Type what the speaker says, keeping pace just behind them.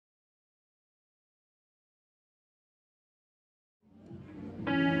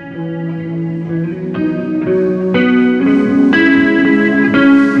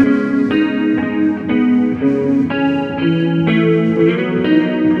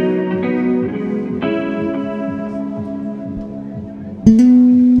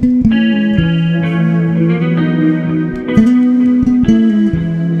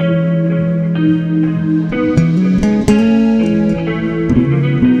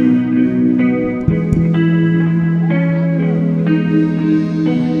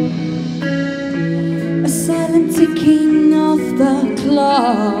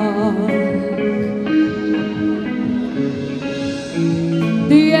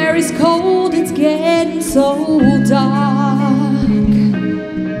is cold, it's getting so dark.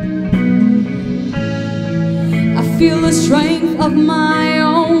 I feel the strength of my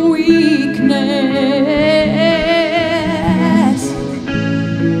own weakness.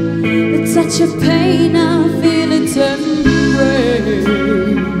 The touch of pain, I feel its embrace.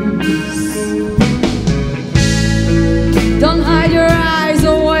 Don't hide your eyes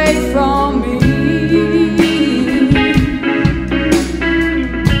away from me.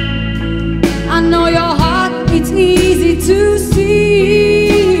 I know your heart, it's easy to see.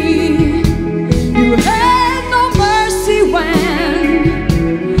 You had no mercy when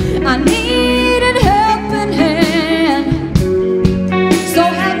I needed helping hand. So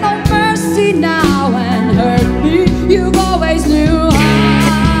have no mercy now and hurt me. You've always knew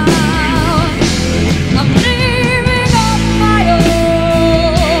how. I'm living on my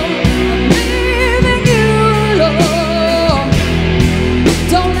own. I'm leaving you alone.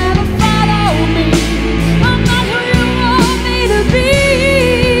 Don't ever follow me. I'm not who you want me to be.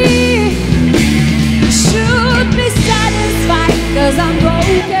 You should be satisfied, 'cause I'm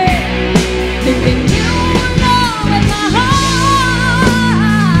broken, leaving you alone with my heart.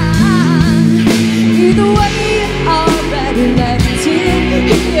 Either way, you already left it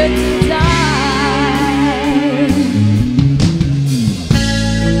here to die.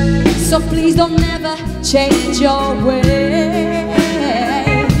 So please don't ever change your way.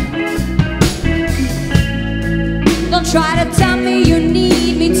 Don't try to tell me you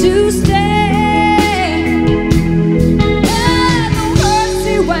need me to stay. Had no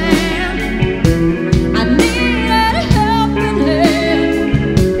mercy when I needed helping hand.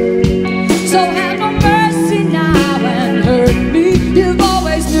 So have no mercy now and hurt me. You've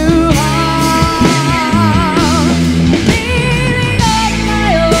always knew how. Leaving on my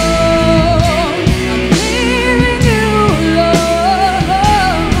own. I'm leaving you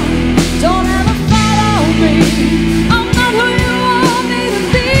alone. Don't ever follow me. I'm not who you want me to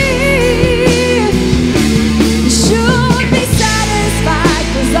be. You should be satisfied,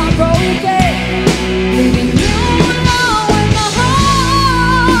 'cause I'm broken, leaving you alone with my heart.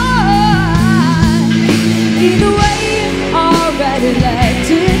 Either way, you already left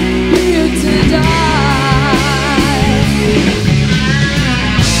it here to die.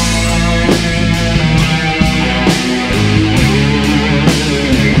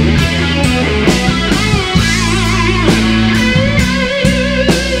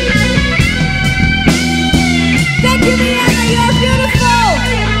 Thank you, Emina, you're beautiful.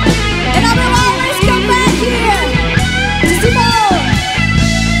 And I will always come back here to see more.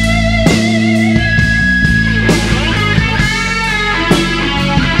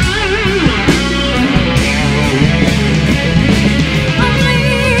 I'm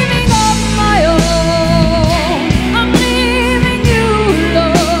leaving on my own. I'm leaving you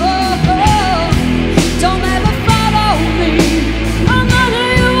alone. Don't ever follow me. I'm not who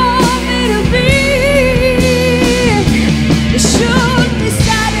you want me to be. You should be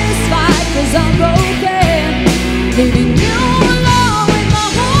satisfied, 'cause I'm broken, leaving you alone with my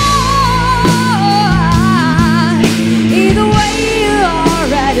heart. Either way, you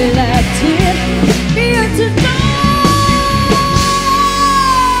already left it here to die.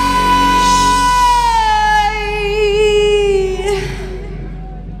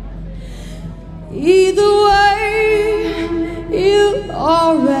 Either way, you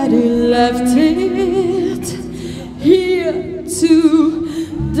already left it here to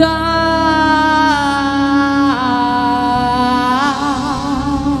die.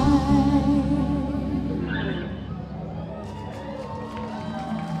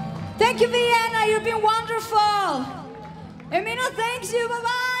 Thank you, Vienna. You've been wonderful. Emina, thanks you.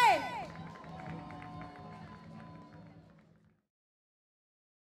 Bye-bye.